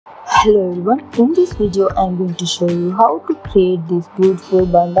Hello everyone, in this video I am going to show you how to create this beautiful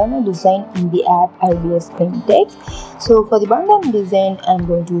bandana design in the app IBISpaint text. So for the bandana design I am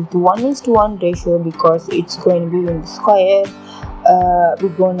going to use the 1:1 ratio because it's going to be in the square.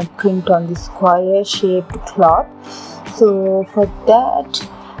 We're going to print on the square shaped cloth. So for that,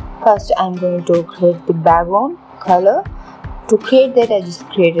 first I am going to create the background color. To create that, I just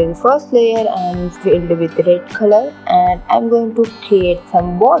created the first layer and filled with red color, and I'm going to create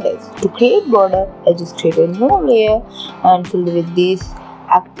some borders. To create border, I just created a new layer and filled with this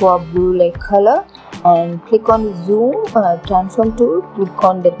aqua blue like color, and click on the zoom transform tool. Click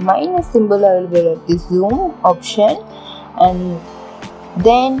on that minus symbol available at the zoom option, and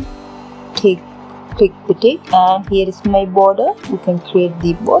then click the tick, and here is my border. You can create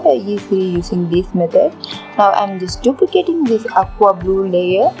the border easily using this method. Now I'm just duplicating this aqua blue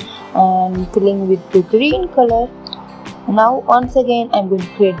layer and filling with the green color. Now once again I'm going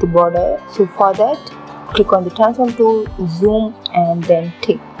to create the border. So for that, click on the transform tool, zoom, and then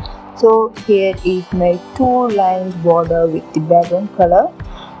tick. So here is my 2 lines border with the background color.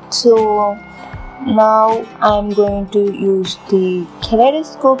 So now I'm going to use the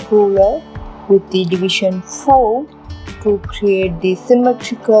kaleidoscope ruler with the division 4 to create the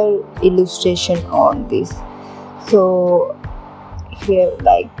symmetrical illustration on this. So here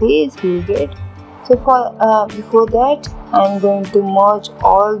like this we get. So for before that, I'm going to merge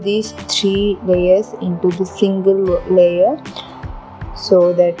all these 3 layers into the single layer,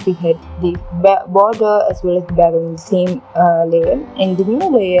 so that we had the border as well as the background in the same layer. In the new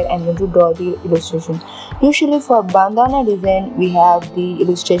layer, I'm going to draw the illustration. Usually for bandana design, we have the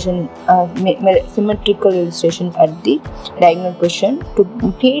illustration, symmetrical illustration at the diagonal position. To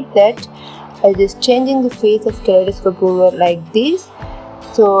create that, I just changing the face of kaleidoscope ruler like this.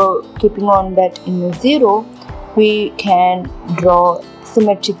 So keeping on that in 0, we can draw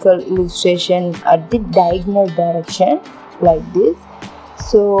symmetrical illustration at the diagonal direction like this.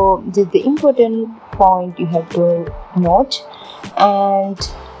 So this is the important point you have to note. And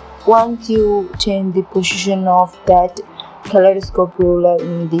once you change the position of that kaleidoscope ruler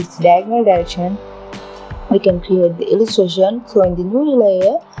in this diagonal direction, we can create the illustration. So in the new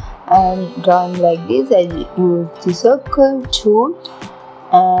layer, I'm drawing like this. I use the circle tool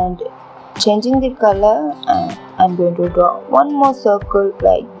and changing the color. I'm going to draw one more circle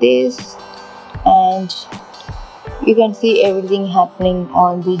like this, and you can see everything happening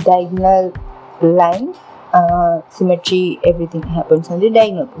on the diagonal line. Symmetry, everything happens on the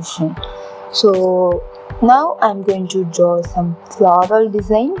diagonal position. So now I'm going to draw some floral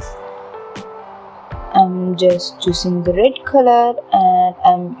designs. I'm just choosing the red color, and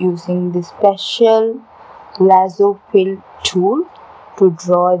I'm using the special lasso fill tool to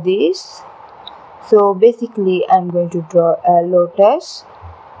draw this. So basically I'm going to draw a lotus.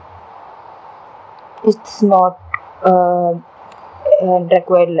 It's not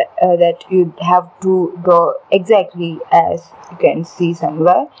required that you have to draw exactly as you can see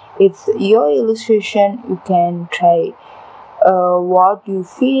somewhere. It's your illustration. You can try what you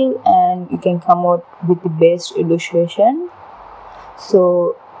feel, and you can come out with the best illustration.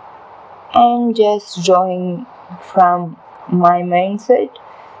 So I'm just drawing from my mindset.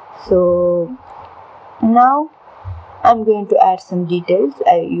 So now I'm going to add some details.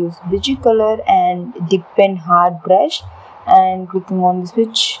 I use digi color and dip pen hard brush, and clicking on the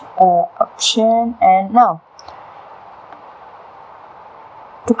switch option. And now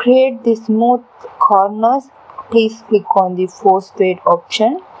to create the smooth corners, please click on the force fade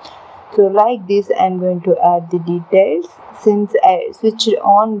option. So like this, I'm going to add the details. Since I switched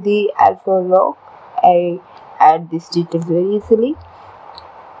on the alpha lock, I add these details very easily.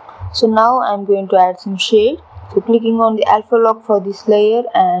 So now I'm going to add some shade. So clicking on the alpha lock for this layer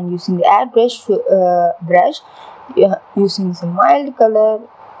and using the add brush, using some mild color,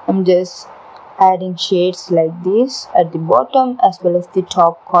 I'm just adding shades like this at the bottom as well as the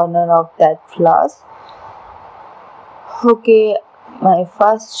top corner of that flowers. Okay, my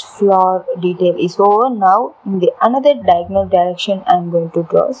first flower detail is over. Now in the another diagonal direction, I'm going to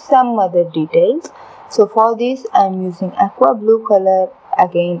draw some other details. So for this, I'm using aqua blue color.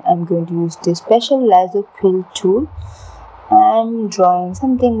 Again, I'm going to use the special lasso fill tool. I'm drawing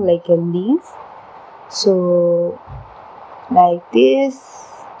something like a leaf. So like this.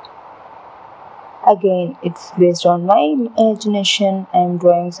 Again, it's based on my imagination. I'm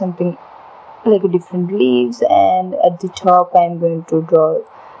drawing something like a different leaves, and at the top I'm going to draw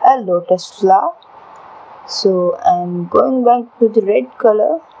a lotus flower. So I'm going back to the red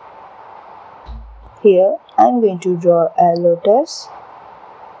color. Here I'm going to draw a lotus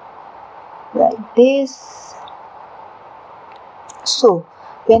like this. So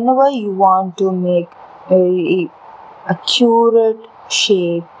Whenever you want to make very accurate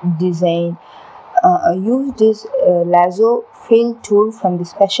shape design, use this lasso fill tool from the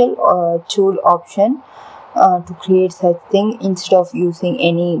special tool option to create such thing instead of using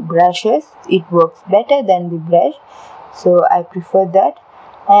any brushes. It works better than the brush, so I prefer that.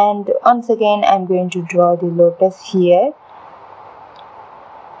 And once again I'm going to draw the lotus here,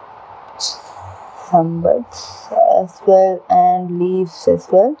 some birds as well and leaves as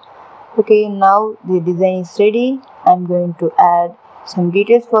well. Okay, now the design is ready. I'm going to add some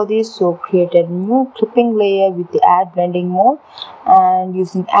details for this. So create a new clipping layer with the add blending mode, and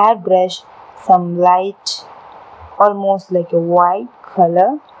using add brush, some light almost like a white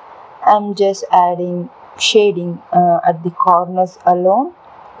color. I'm just adding shading at the corners alone.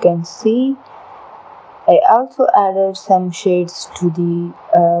 You can see I also added some shades to the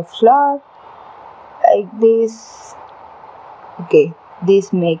flower like this. Okay,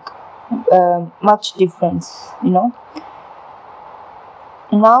 these make much difference,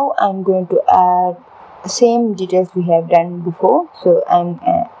 Now I'm going to add the same details we have done before. So I'm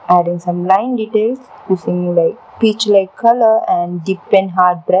adding some line details using like peach like color and dip pen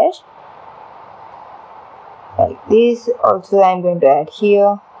hard brush like this. Also I'm going to add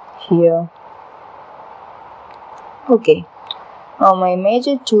here. Okay, now my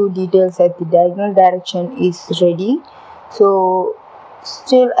major two details at the diagonal direction is ready. So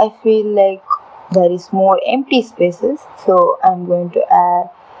still I feel like there is more empty spaces, so I'm going to add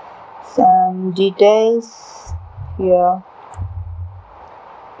some details here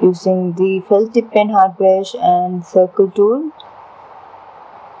using the felt tip pen hard brush and circle tool.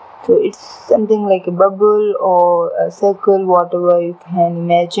 So it's something like a bubble or a circle, whatever you can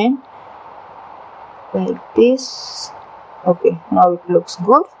imagine, like this. Okay, now it looks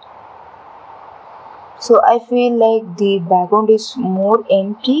good. So I feel like the background is more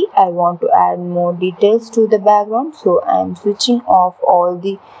empty. I want to add more details to the background, so I'm switching off all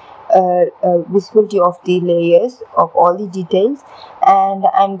the visibility of the layers of all the details, and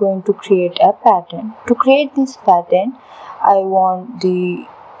I'm going to create a pattern. To create this pattern, I want the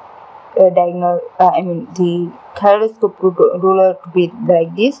the kaleidoscope ruler to be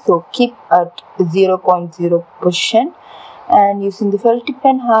like this. So keep at 0.0 position, and using the felt tip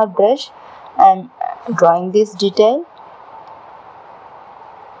pen hard brush, I'm drawing this detail.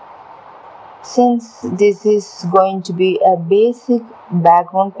 Since this is going to be a basic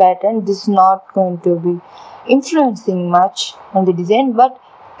background pattern, this is not going to be influencing much on the design, but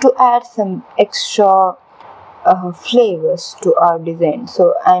to add some extra flavors to our design.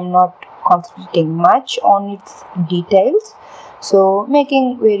 So I'm not concentrating much on its details, so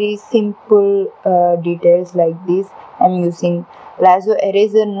making very simple details like this. I'm using lasso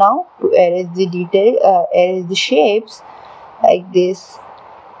eraser now to erase the detail, erase the shapes like this,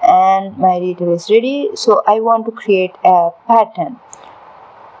 and my detail is ready. So I want to create a pattern.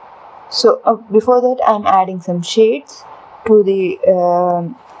 So before that, I'm adding some shades to the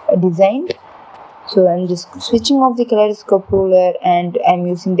design. So I'm just switching off the kaleidoscope ruler, and I'm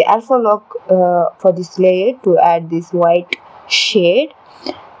using the alpha lock for this layer to add this white shade.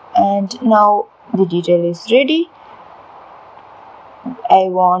 And now the detail is ready. I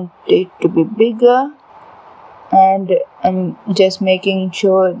want it to be bigger, and I'm just making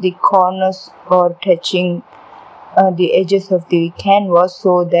sure the corners are touching the edges of the canvas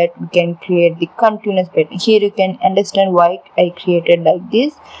so that we can create the continuous pattern. Here you can understand why I created like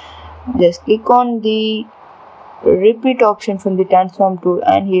this. Just click on the repeat option from the transform tool,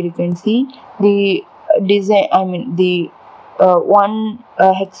 and here you can see the design, the one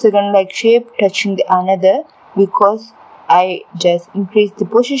hexagon like shape touching the another, because I just increased the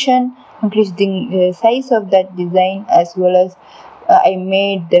position, increased the size of that design, as well as I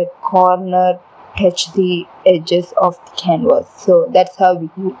made the corner touch the edges of the canvas. So that's how we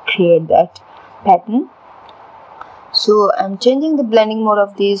create that pattern. So I'm changing the blending mode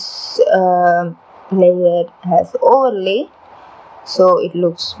of this layer as overlay, so it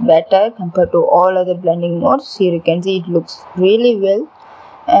looks better compared to all other blending modes. Here you can see it looks really well,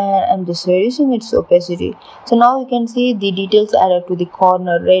 and I'm just reducing its opacity. So now you can see the details added to the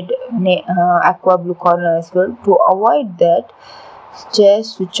corner, red aqua blue corner as well. To avoid that,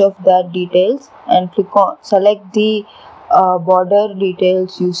 just switch off that details and click on select the border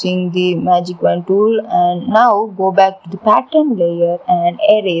details using the magic wand tool, and now go back to the pattern layer and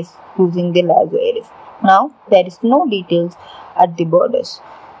erase using the lasso erase. Now there is no details at the borders.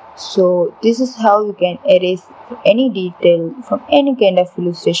 So this is how you can erase any detail from any kind of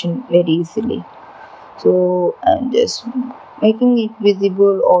illustration very easily. So I'm just making it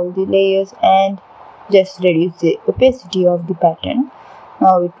visible all the layers and just reduce the opacity of the pattern.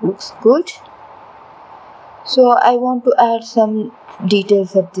 Now it looks good. So I want to add some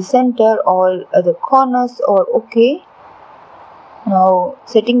details at the center, all other corners are okay. Now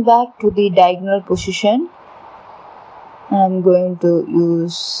setting back to the diagonal position, I'm going to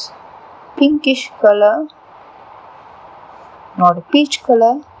use pinkish color, not a peach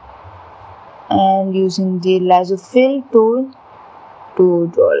color, and using the lasso fill tool to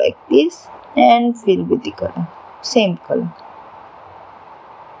draw like this and fill with the color, same color.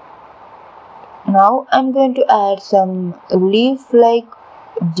 Now I'm going to add some leaf-like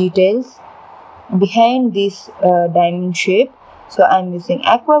details behind this diamond shape. So I'm using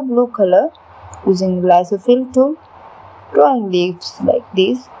aqua blue color, using lasso fill tool, drawing leaves like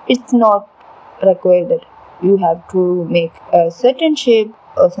this. It's not required that you have to make a certain shape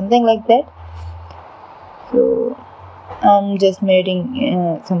or something like that. So I'm just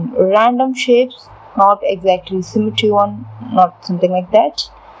making some random shapes, not exactly symmetry one, not something like that.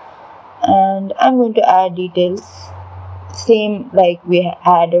 And I'm going to add details same like we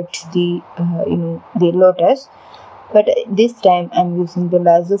added to the the lotus, but this time I'm using the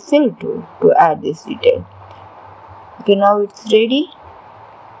lasso fill tool to add this detail. Okay, now it's ready.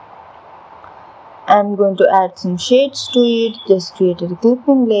 I'm going to add some shades to it. Just created a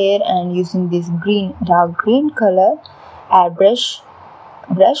clipping layer and using this dark green color, add brush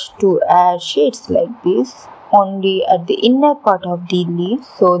to add shades like this only at the inner part of the leaf,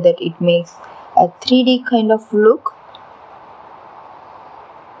 so that it makes a 3D kind of look.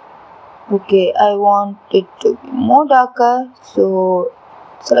 Okay, I want it to be more darker, so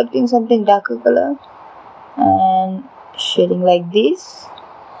selecting something darker color and shading like this.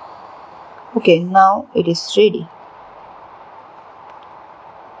 Okay, now it is ready.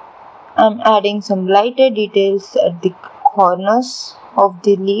 I'm adding some lighter details at the corners of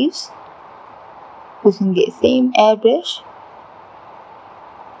the leaves using the same airbrush.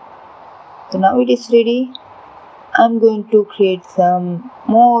 So now it is ready. I'm going to create some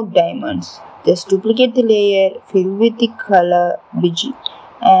more diamonds. Just duplicate the layer, fill with the color bg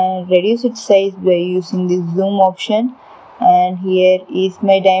and reduce its size by using the zoom option. And here is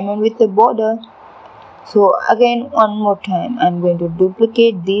my diamond with the border. So again, one more time, I'm going to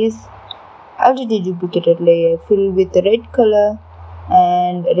duplicate this already duplicated layer, fill with the red color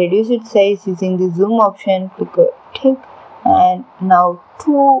and reduce its size using the zoom option. Click a tick, and now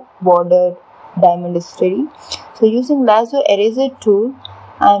two bordered diamond is ready. So using lasso eraser tool,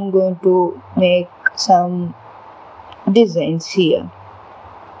 I'm going to make some designs here.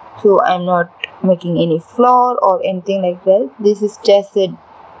 So I'm not making any flower or anything like that. This is just a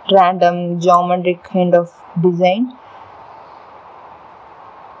random geometric kind of design.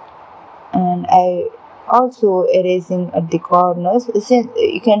 And I also erasing at the corners. Since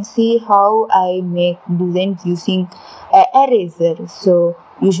you can see how I make designs using eraser. So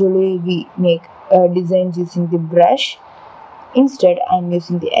usually we make designs using the brush. Instead, I'm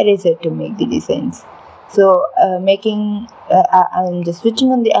using the eraser to make the designs. So I'm just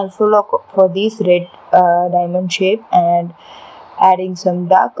switching on the alpha lock for this red diamond shape and adding some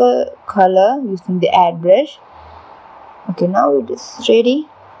darker color using the add brush. Okay, now it is ready.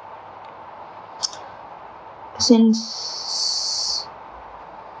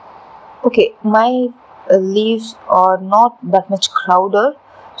 My leaves are not that much crowded,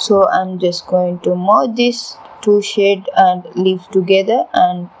 so I'm just going to merge these two shade and leaves together,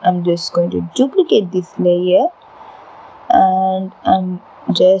 and I'm just going to duplicate this layer, and I'm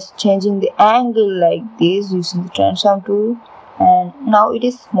just changing the angle like this using the transform tool, and now it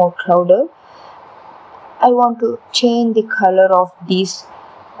is more crowded. I want to change the color of these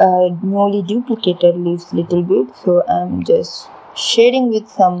newly duplicated leaves little bit, so I'm just shading with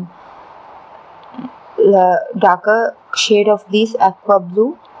some darker shade of this aqua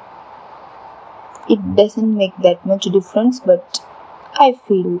blue. It doesn't make that much difference, but I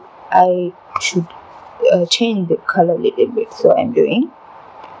feel I should change the color little bit, so I'm doing.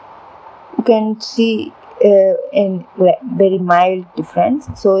 You can see in very mild difference.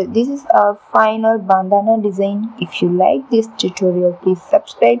 So this is our final bandana design. If you like this tutorial, please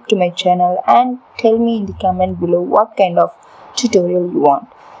subscribe to my channel and tell me in the comment below what kind of tutorial you want.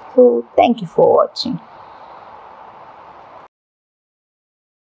 So thank you for watching.